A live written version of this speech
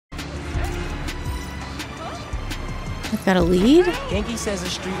I've got a lead? Genki says a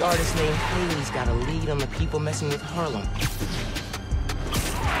street artist named Haley's got a lead on the people messing with Harlem.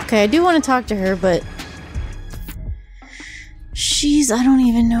 Okay, I do want to talk to her, but... I don't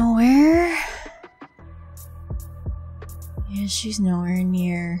even know where. Yeah, she's nowhere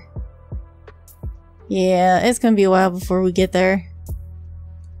near. Yeah, it's gonna be a while before we get there.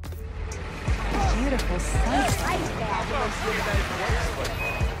 Beautiful sight.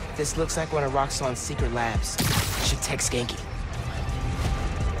 This looks like one of Roxxon's secret labs. Should text Genki.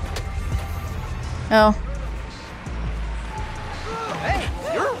 Oh. Hey,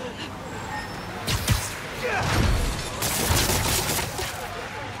 you're...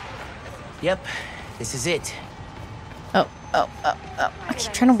 Yep, this is it. Oh. I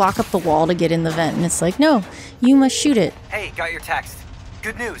keep trying to walk up the wall to get in the vent, and it's like, no, you must shoot it. Hey, got your text.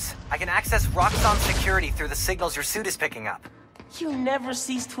 Good news. I can access Roxxon security through the signals your suit is picking up. You never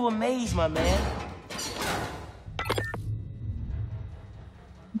cease to amaze, my man.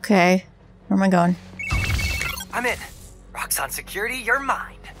 Okay. Where am I going? I'm in. Roxxon security, you're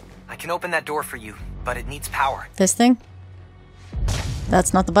mine. I can open that door for you, but it needs power. This thing?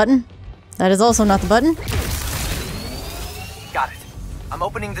 That's not the button? That is also not the button? Got it. I'm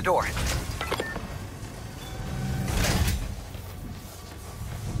opening the door.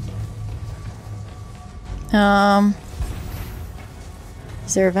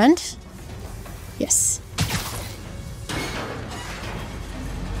 Is there a vent? Yes.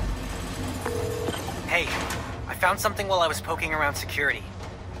 Hey, I found something while I was poking around security.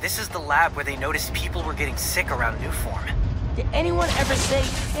 This is the lab where they noticed people were getting sick around new form. Did anyone ever say,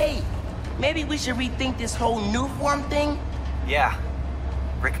 hey, maybe we should rethink this whole new form thing? Yeah.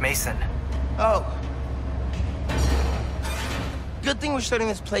 Rick Mason. Oh. Good thing we're shutting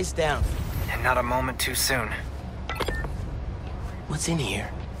this place down. And not a moment too soon. What's in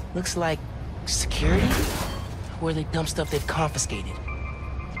here? Looks like security? Where they dump stuff they've confiscated.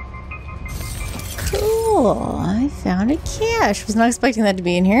 Cool. I found a cache. Was not expecting that to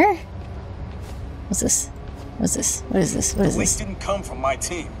be in here. What's this? What's this? What is this? What is The waste this? didn't come from my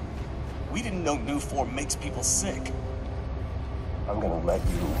team. We didn't know new form makes people sick. I'm gonna let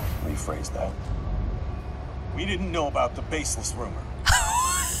you rephrase that. We didn't know about the baseless rumor.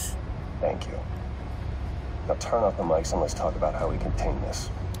 Thank you. Now turn off the mics and let's talk about how we contain this.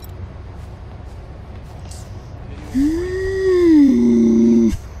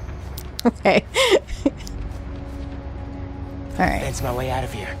 Okay. Alright. That's my way out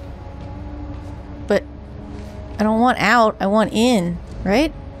of here. But I don't want out. I want in,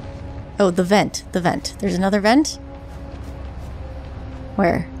 right? Oh, the vent. The vent. There's another vent?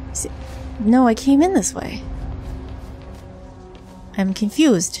 Where? No, I came in this way. I'm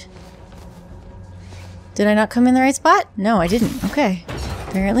confused. Did I not come in the right spot? No, I didn't. Okay.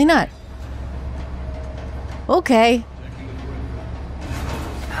 Apparently not. Okay.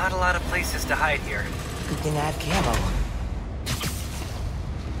 Not a lot of places to hide here. Good thing I have camo.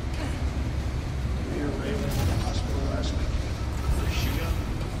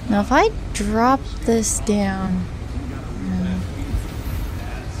 Now if I drop this down...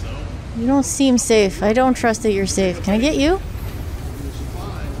 You don't seem safe. I don't trust that you're safe. Can I get you?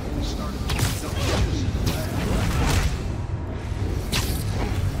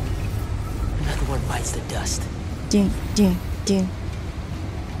 Another one bites the dust. Ding, ding, ding.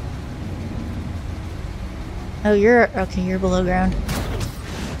 Oh, you're... Okay, you're below ground.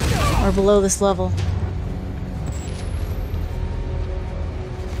 Or below this level.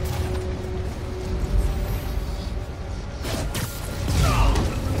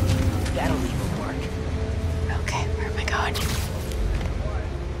 That'll leave a mark. Okay, where am I going?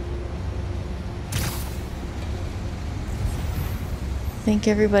 I think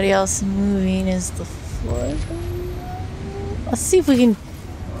everybody else moving is the floor. Let's see if we can...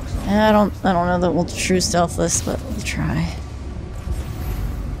 I don't know that we'll true stealth this, but we'll try.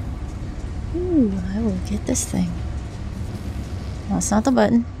 Ooh, I will get this thing. No, it's not the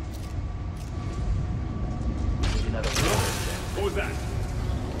button. What was that?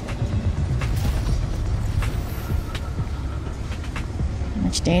 Too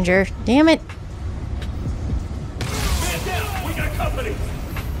much danger. Damn it! Man down! We got company!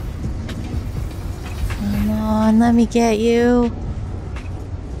 Come on, let me get you.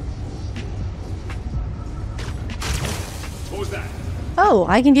 What was that? Oh,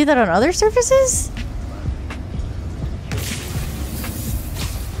 I can do that on other surfaces?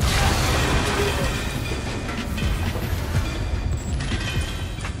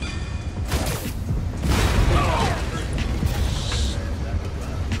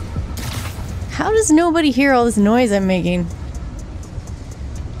 How does nobody hear all this noise I'm making?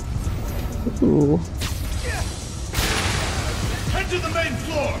 Ooh. to the main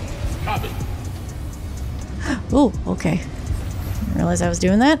floor. Copy. Oh, okay. Didn't realize I was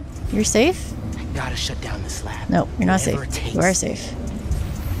doing that. You're safe? I gotta shut down this lab. No, you're not Whatever it safe. takes. You are safe.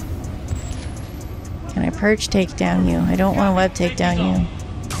 Can I perch take down you? I don't want to web take down you.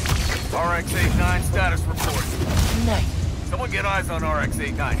 RX-89 status report. Night. Someone get eyes on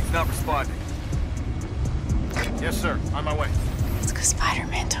RX-89. He's not responding. Yes, sir. On my way. Let's go.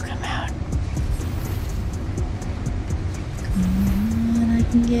 Spider-Man took him out. Come on, I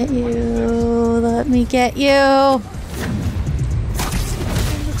can get you. Let me get you. It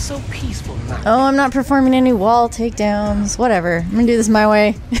looks so peaceful now. Oh, I'm not performing any wall takedowns. Whatever. I'm gonna do this my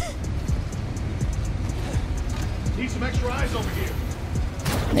way. Need some extra eyes over here.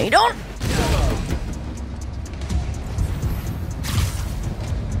 No, you don't.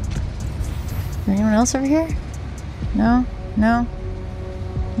 Is there anyone else over here? No? No?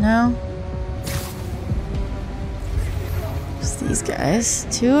 No? Just these guys.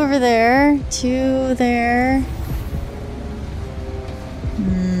 2 over there. 2 there.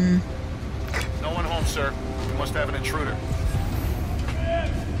 No one home, sir. We must have an intruder.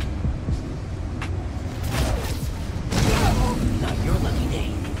 Not your lucky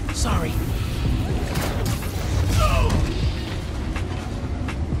day. Sorry.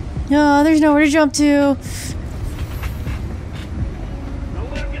 No, there's nowhere to jump to.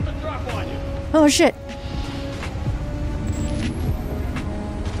 Don't let him get the drop on you. Oh shit.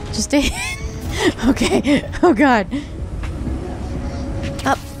 Just stay. Okay. Oh god.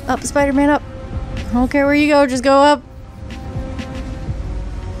 Up, up, Spider-Man, up. I don't care where you go, just go up.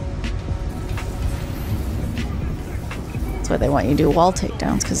 That's why they want you to do wall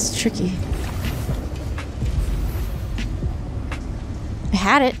takedowns, because it's tricky. I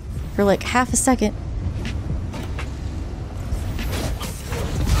had it for like half a second.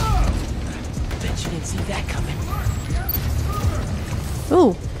 Bet you didn't see that coming.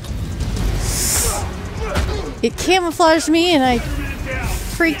 Ooh. It camouflaged me and I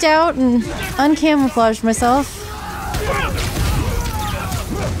freaked out and uncamouflaged myself.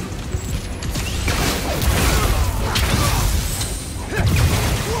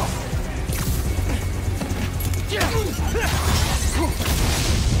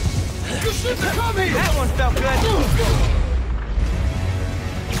 That one felt good.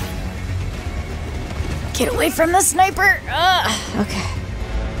 Get away from the sniper! Okay.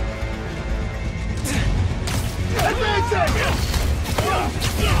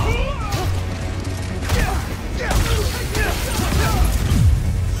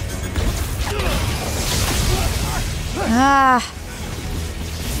 Ah.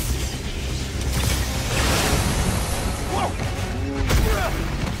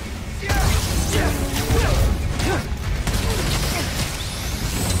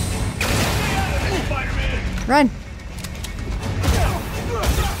 Run.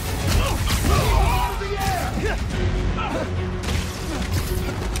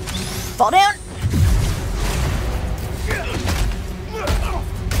 Fall down.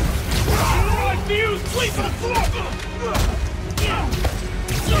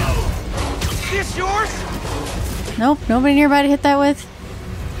 This yours? Nope, nobody nearby to hit that with.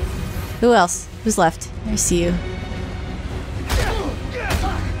 Who else? Who's left? I see you.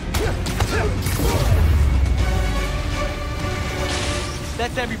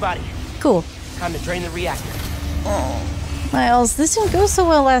 That's everybody. Cool. Time to drain the reactor. Oh, Miles, this didn't go so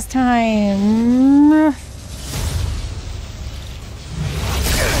well last time.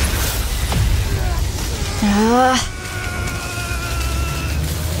 No?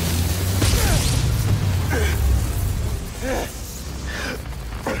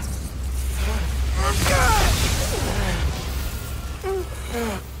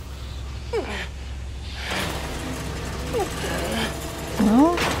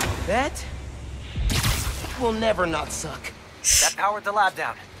 That will never not suck. That powered the lab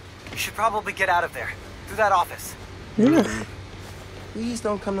down. You should probably get out of there. Through that office. Ugh. Please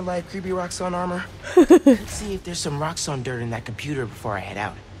don't come to life, creepy Roxxon armor. Let's see if there's some Roxxon dirt in that computer before I head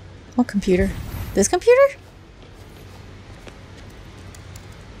out. What computer? This computer?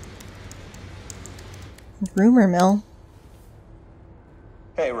 Rumor mill.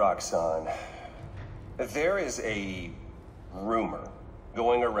 Hey, Roxxon. There is a rumor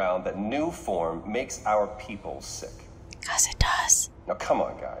going around that new form makes our people sick. 'Cause it does. Now, come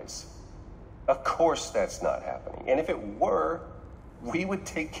on, guys. Of course that's not happening. And if it were, we would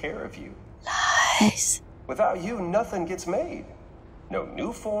take care of you. Lies. Without you, nothing gets made. No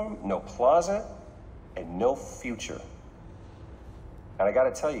new form, no plaza, and no future. And I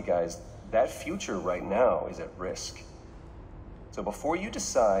gotta tell you guys, that future right now is at risk. So before you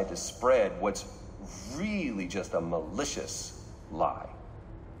decide to spread what's really just a malicious lie.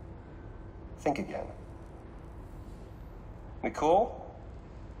 Think again. We cool?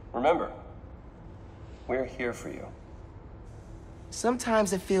 Remember, we're here for you.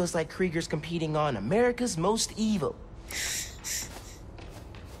 Sometimes it feels like Krieger's competing on America's Most Evil.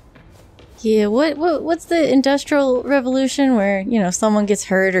 Yeah, what's the Industrial Revolution where, you know, someone gets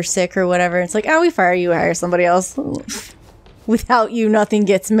hurt or sick or whatever? It's like, oh, we fire you, hire somebody else. Without you, nothing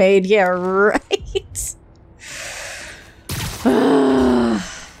gets made. Yeah, right.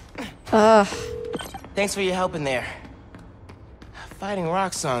 Thanks for your help in there. Fighting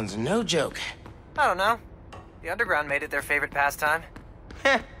Roxxon's no joke. I don't know. The underground made it their favorite pastime.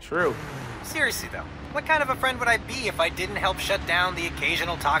 Heh, true. Seriously though, what kind of a friend would I be if I didn't help shut down the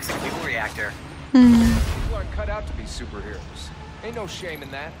occasional toxic fuel reactor? People aren't cut out to be superheroes. Ain't no shame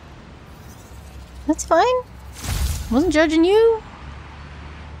in that. That's fine. Wasn't judging you.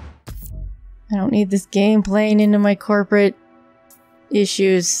 I don't need this game playing into my corporate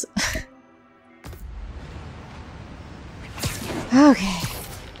issues. Okay.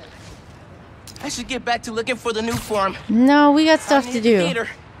 I should get back to looking for the new form. No, we got stuff to do.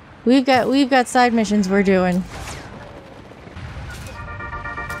 We've got side missions we're doing.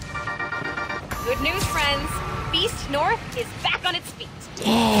 Good news, friends. Beast North is back on its feet.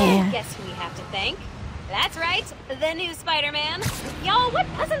 Yeah. Guess who we have to thank? That's right, the new Spider-Man. Y'all, what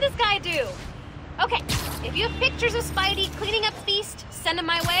doesn't this guy do? Okay, if you have pictures of Spidey cleaning up Feast, send them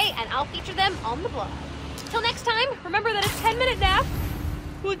my way, and I'll feature them on the blog. Till next time, remember that a 10-minute nap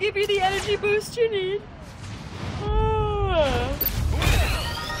will give you the energy boost you need.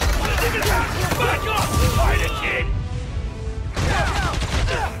 Back off! Fight it, kid!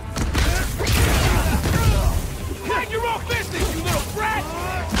 Mind your own business, you little brat!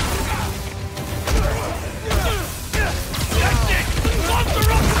 That's it!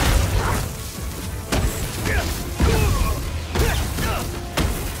 Monster up!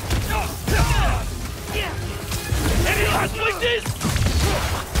 Any last places?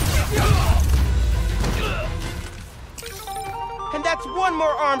 And that's one more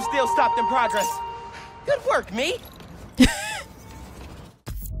arms deal stopped in progress. Good work, me. The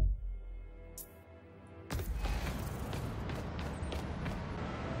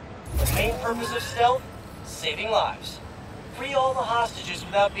main purpose of stealth? Saving lives. Free all the hostages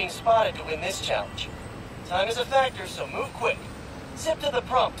without being spotted to win this challenge. Time is a factor, so move quick. Zip to the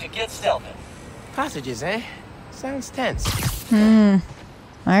prompt to get stealthing. Hostages, eh? Sounds tense. I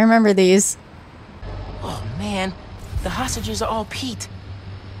remember these. Oh, man. The hostages are all Pete.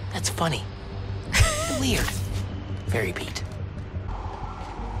 That's funny. Weird. Very Pete.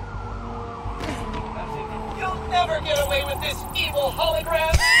 You'll never get away with this evil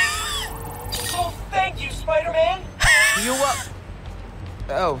hologram! Oh, thank you, Spider-Man! You up?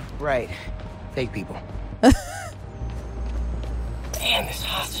 Oh, right. Fake people. Man, this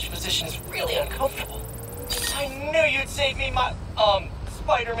hostage position is really uncomfortable. I knew you'd save me, my,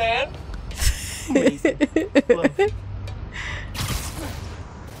 Spider-Man.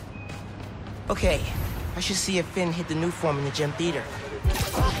 Okay, I should see if Finn hit the new form in the gym theater.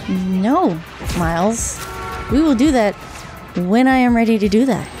 No, Miles. We will do that when I am ready to do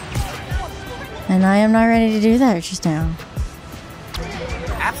that. And I am not ready to do that just now.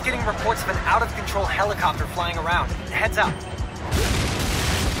 App's getting reports of an out-of-control helicopter flying around. Heads up.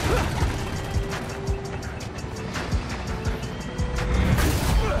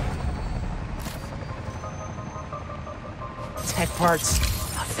 Tech parts.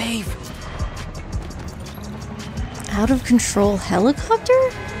 A fave. Out-of-control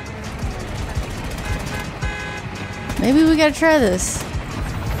helicopter? Maybe we gotta try this.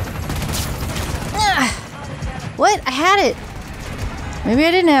 Ah! What? I had it. Maybe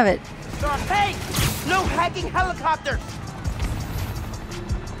I didn't have it. Hey! No hacking helicopters!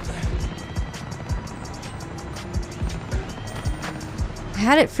 I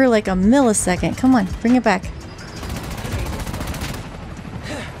had it for like a millisecond. Come on, bring it back.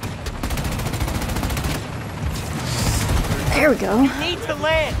 There we go. You need to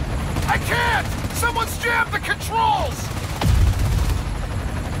land! I can't! Someone's jammed the controls!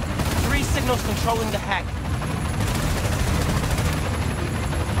 3 signals controlling the hack.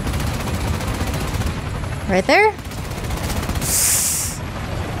 Right there?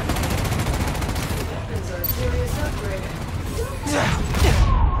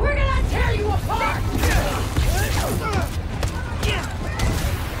 We're gonna tear you apart!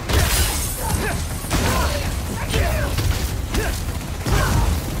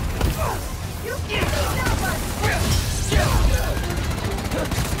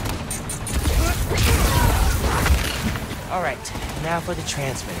 All right, now for the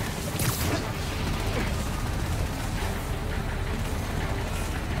transmitter.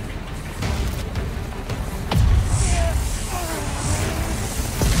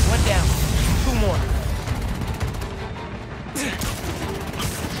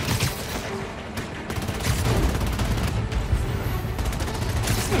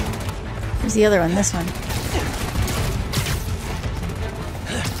 Where's the other one? This one.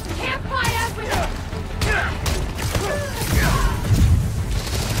 Can't fight everyone!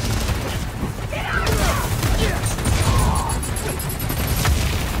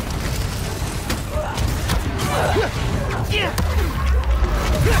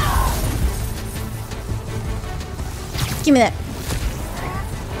 Give me that.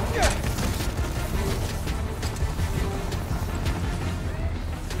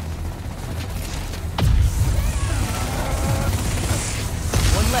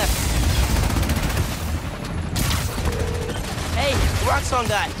 One left. Hey, Roxxon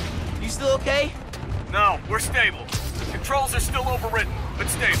guy. You still okay? No, we're stable. Controls are still overwritten, but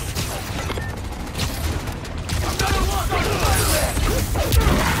stable.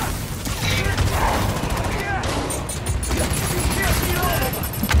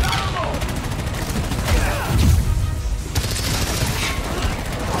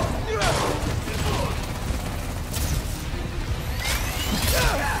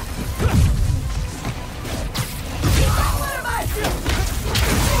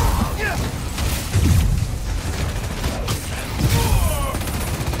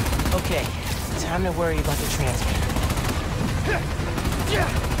 Okay, time to worry about the transmitter.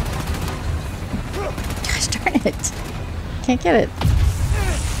 Gosh darn it. Can't get it.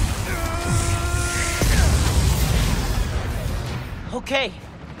 Okay,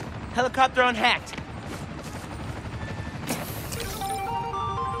 helicopter unhacked.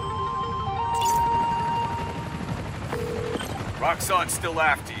 Roxxon's still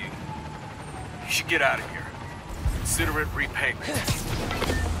after you. You should get out of here. Consider it repayment.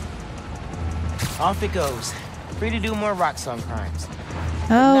 Off it goes. Free to do more Roxxon crimes. Oh,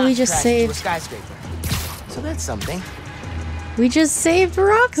 Not we just crash into a saved. skyscraper. So that's something. We just saved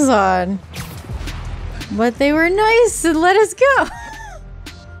Roxxon. But they were nice and let us go.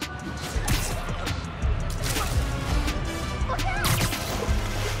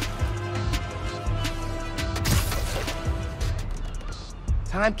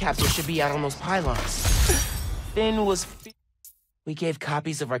 Time capsule should be out on those pylons. Finn was... We gave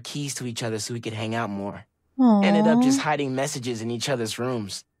copies of our keys to each other so we could hang out more. Aww. Ended up just hiding messages in each other's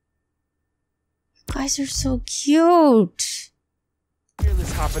rooms. You guys are so cute.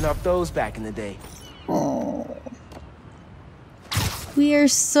 Fearless hopping off those back in the day. Oh. We are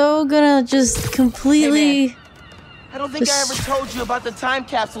so gonna just completely... Hey, I don't think I ever told you about the time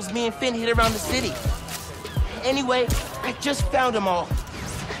capsules me and Finn hid around the city. Anyway, I just found them all.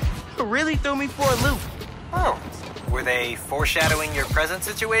 It really threw me for a loop. Oh, were they foreshadowing your present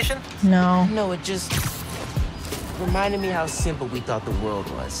situation? No. No, it just reminded me how simple we thought the world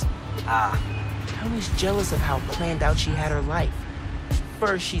was. Ah, I was jealous of how planned out she had her life.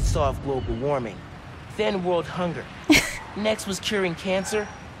 First, she'd solve global warming, then world hunger. Next was curing cancer,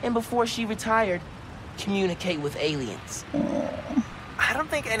 and before she retired, communicate with aliens. I don't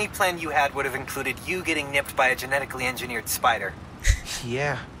think any plan you had would have included you getting nipped by a genetically engineered spider.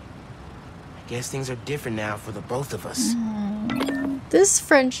 Yeah. I guess things are different now for the both of us. This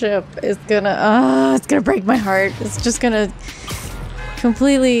friendship is gonna... it's gonna break my heart. It's just gonna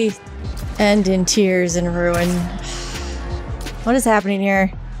completely end in tears and ruin. What is happening here?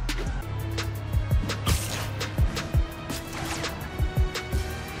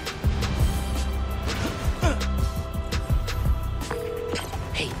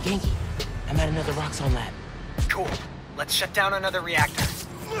 Hey, Genki, I'm at another Roxxon lab. Cool. Let's shut down another reactor.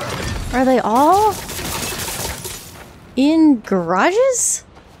 Are they all in garages?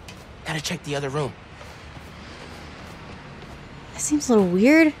 Gotta check the other room. That seems a little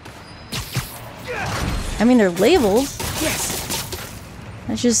weird. I mean, they're labeled. Yes!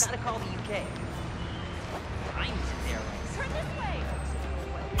 That's just... Gotta call the UK.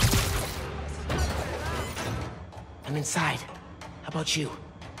 I'm inside. How about you?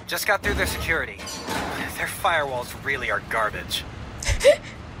 Just got through their security. Their firewalls really are garbage.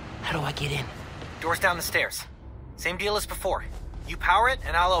 How do I get in? Door's down the stairs. Same deal as before. You power it,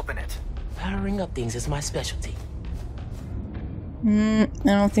 and I'll open it. Powering up things is my specialty. I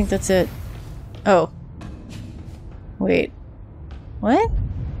don't think that's it. Oh. Wait. What?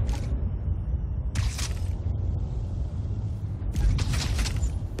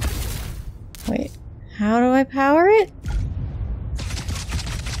 Wait. How do I power it?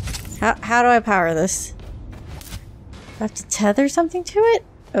 How do I power this? Do I have to tether something to it?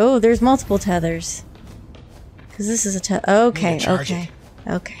 Oh, there's multiple tethers. Because this is a tether. Okay, okay.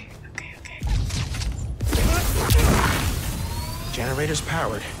 Okay. Generator's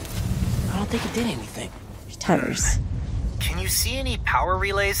powered. I don't think it did anything. Tethers. Can you see any power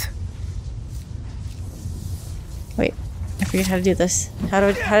relays? Wait. I forget how to do this. How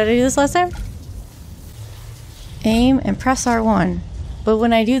did I do this last time? Aim and press R1. But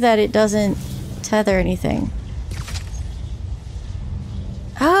when I do that, it doesn't tether anything.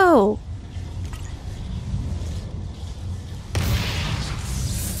 Oh!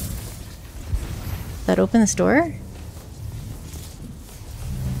 That open this door?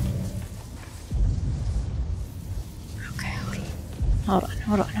 Okay, hold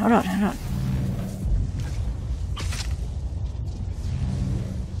on.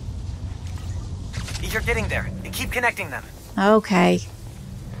 You're getting there. Keep connecting them. Okay.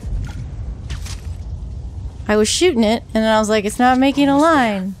 I was shooting it, and then I was like, it's not making a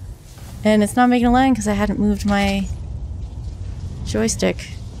line. And it's not making a line because I hadn't moved my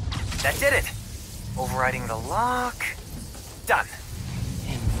joystick. That did it. Overriding the lock. Done.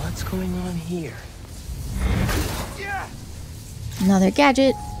 And what's going on here? Yeah. Another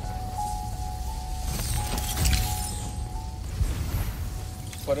gadget.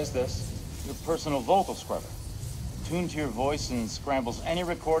 What is this? Your personal vocal scrubber. Tuned to your voice and scrambles any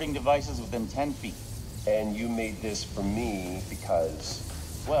recording devices within 10 feet. And you made this for me because...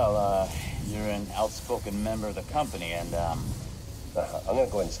 Well, you're an outspoken member of the company, and, I'm gonna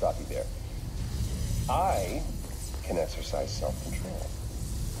go ahead and stop you there. I can exercise self-control.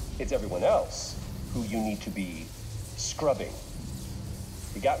 It's everyone else who you need to be scrubbing.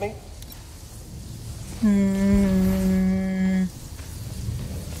 You got me?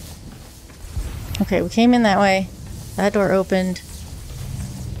 Okay, we came in that way. That door opened.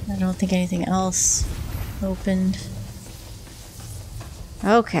 I don't think anything else opened.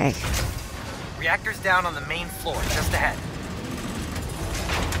 Okay. Reactor's down on the main floor, just ahead.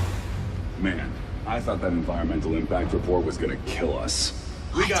 Man, I thought that environmental impact report was gonna kill us.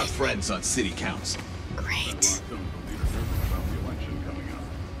 We got friends on city council. Great.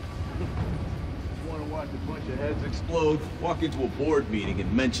 Want to watch a bunch of heads explode? Walk into a board meeting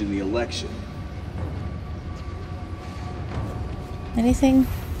and mention the election. Anything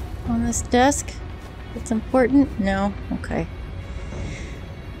on this desk that's important? No? Okay.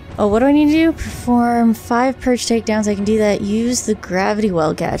 Oh, what do I need to do? Perform 5 perch takedowns. I can do that. Use the gravity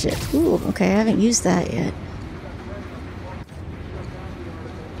well gadget. Ooh, okay, I haven't used that yet.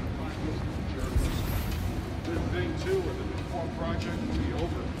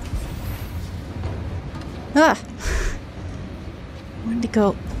 Ah! I wanted to go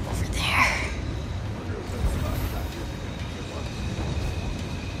over there.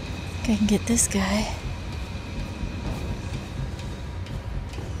 I think I can get this guy.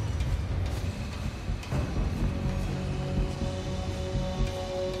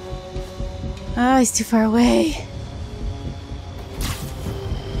 Oh, he's too far away.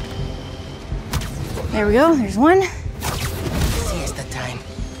 There we go, there's one. Siesta time.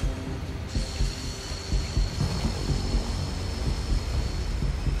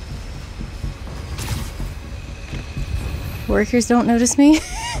 Workers don't notice me.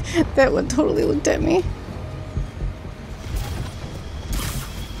 That one totally looked at me.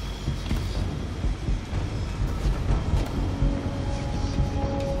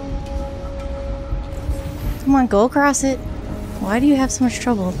 Come on, go across it. Why do you have so much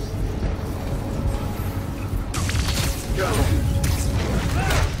trouble?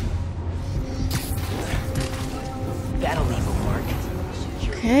 That'll leave a mark.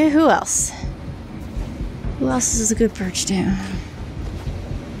 Okay, who else? Who else is a good perch down?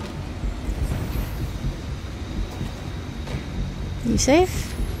 You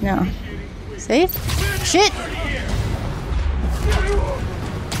safe? No. Safe? Shit!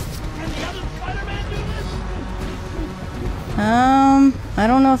 I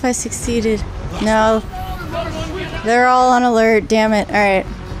don't know if I succeeded. No. They're all on alert, damn it. Alright.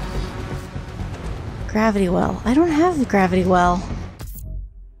 Gravity well. I don't have the gravity well.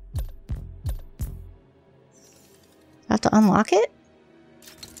 Have to unlock it?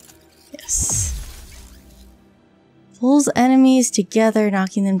 Yes. Pulls enemies together,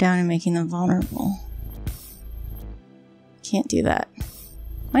 knocking them down and making them vulnerable. Can't do that.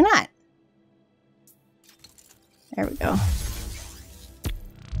 Why not? There we go.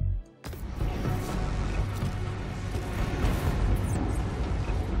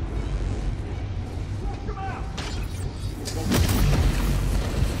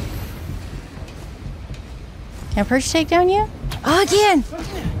 Can I perch take down you? Oh, again!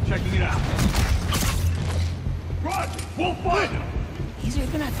 Checking it out. Roger, we'll find him. Easier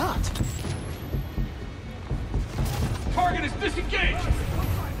than I thought. Target is disengaged.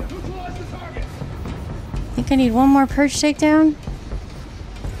 Neutralize the target. I think I need one more perch takedown.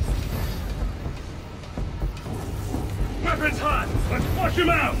 Weapons hot. Let's flush him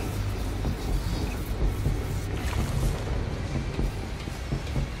out.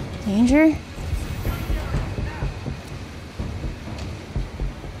 Danger?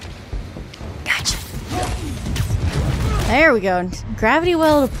 Gotcha. There we go. Gravity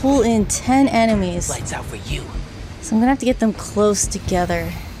well to pull in 10 enemies. Lights out for you. So I'm gonna have to get them close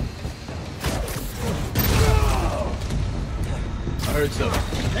together. I heard something.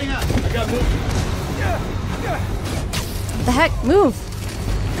 Hang on, I got movement. What the heck? Move!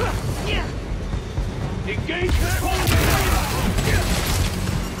 Engage!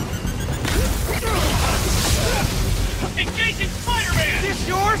 Engaging Spider-Man! This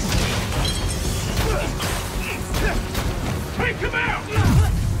yours? Take him out!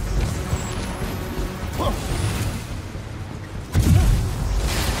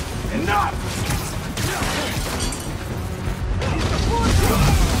 Enough!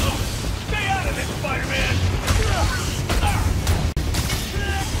 Stay out of this, Spider-Man!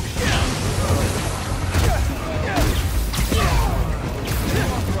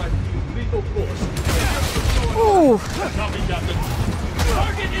 Lethal force. Ooh! Copy, Captain.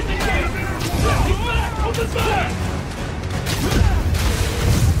 Target is engaged! He's back on the side!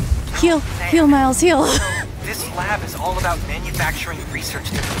 Heal! Heal, Miles, heal! This lab is all about manufacturing research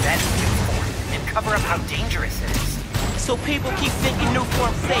to prevent new form and cover up how dangerous it is. So people keep thinking new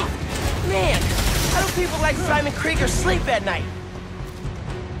form's safe. Man, how do people like Simon Krieger sleep at night?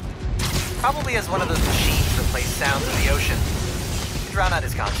 Probably as one of those machines that plays sounds of the ocean. Drown out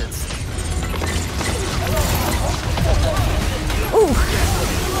his conscience. Ooh!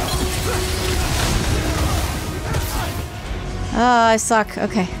 Oh, I suck.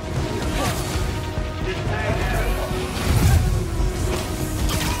 Okay.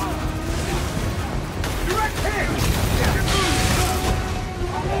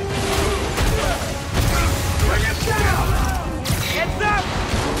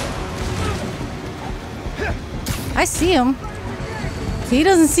 I see him. He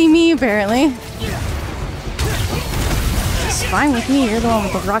doesn't see me, apparently. It's fine with me. You're the one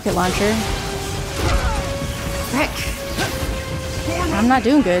with the rocket launcher. Frick. I'm not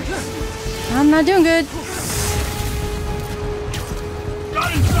doing good. I'm not doing good.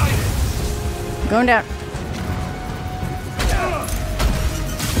 Going down.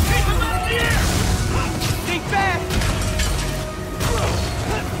 Think fast!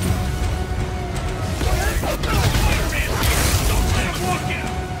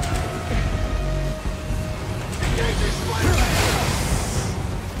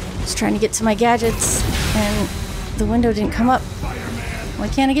 Just trying to get to my gadgets, and the window didn't come up. Why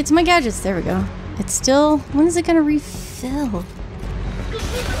can't I get to my gadgets? There we go. It's still... When is it gonna refill?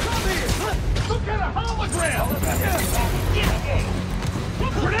 Look at a hologram!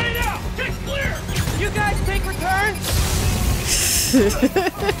 Grenade out! Get clear! You guys take return?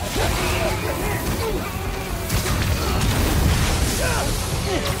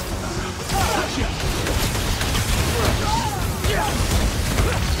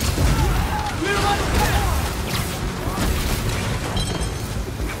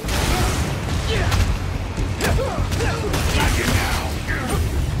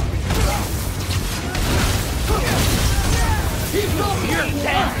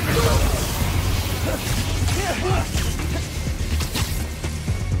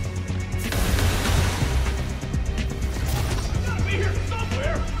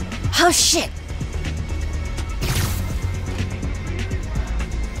 Oh shit!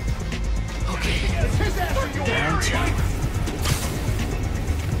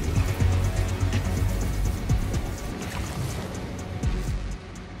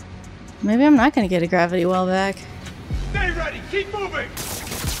 Maybe I'm not gonna get a gravity well back. Stay ready! Keep moving!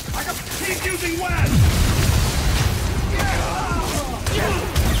 I can keep using West!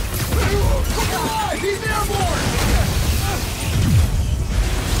 He's airborne!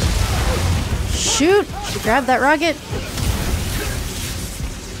 Shoot! Grab that rocket.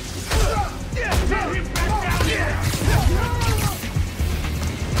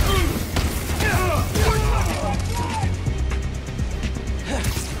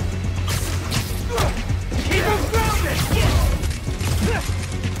 Keep him grounded!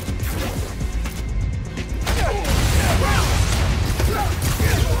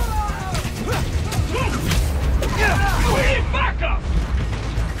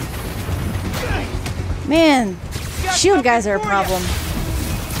 Man, shield guys are a problem.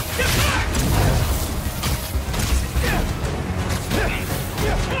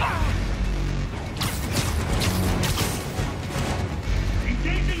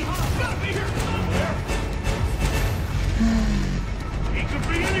 He could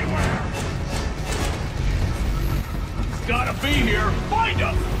be anywhere. He's gotta be here. Find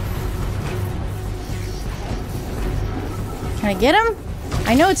him. Can I get him? I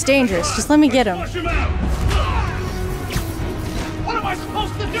I know it's dangerous. Just let me get him. Flush him out! What am I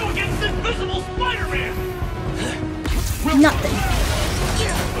supposed to do against invisible Spider-Man? Nothing.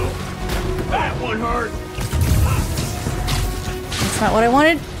 That one hurt. That's not what I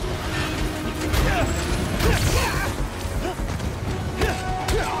wanted.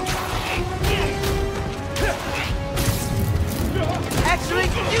 Actually,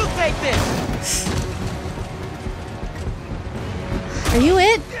 you take this. Are you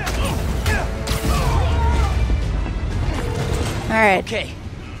it? Alright. Okay.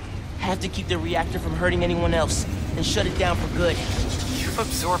 Have to keep the reactor from hurting anyone else and shut it down for good. You've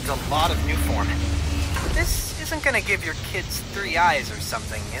absorbed a lot of new form. This isn't gonna give your kids 3 eyes or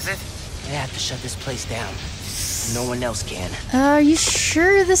something, is it? I have to shut this place down. No one else can. Are you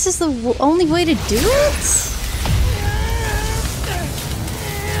sure this is the only way to do it?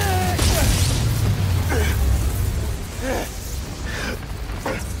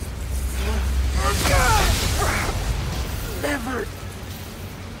 Never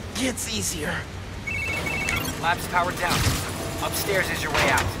gets easier. Lab's powered down. Upstairs is your way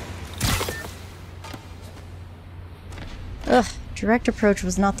out. Ugh, direct approach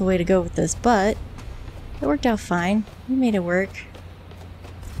was not the way to go with this, but it worked out fine. We made it work.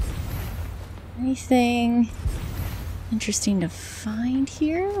 Anything interesting to find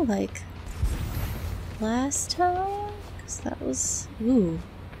here? Like last time? Because that was... Ooh.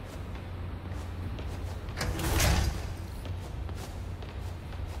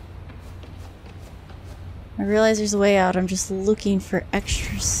 I realize there's a way out. I'm just looking for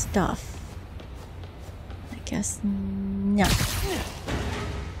extra stuff. I guess no.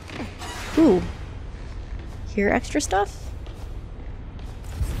 Ooh. Here, extra stuff?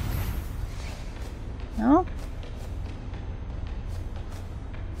 No?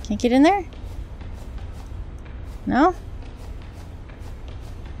 Can't get in there? No?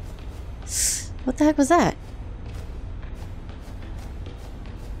 What the heck was that?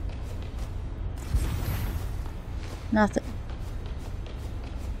 Nothing.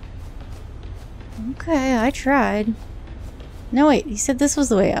 Okay, I tried. No, wait, he said this was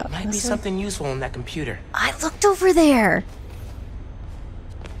the way out. Might be something useful on that computer. I looked over there!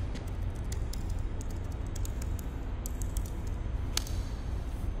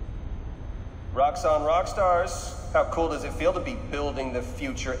 Roxxon Rockstars, how cool does it feel to be building the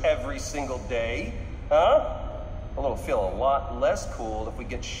future every single day? Huh? Well, it'll feel a lot less cool if we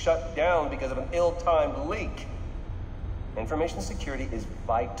get shut down because of an ill-timed leak. Information security is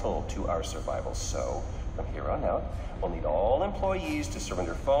vital to our survival, so from here on out, we'll need all employees to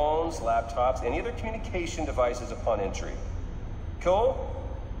surrender phones, laptops, any other communication devices upon entry. Cool?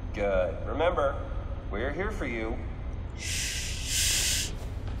 Good. Remember, we're here for you.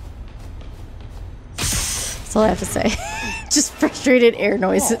 That's all I have to say. Just frustrated air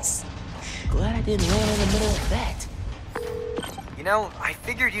noises. Glad I didn't land in the middle of that. You know, I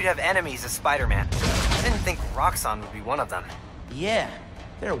figured you'd have enemies as Spider-Man. I didn't think Roxxon would be one of them. Yeah,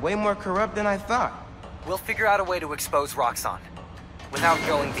 they're way more corrupt than I thought. We'll figure out a way to expose Roxxon without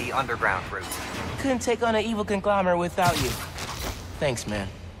going the underground route. Couldn't take on an evil conglomerate without you. Thanks, man.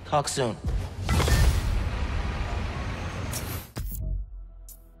 Talk soon.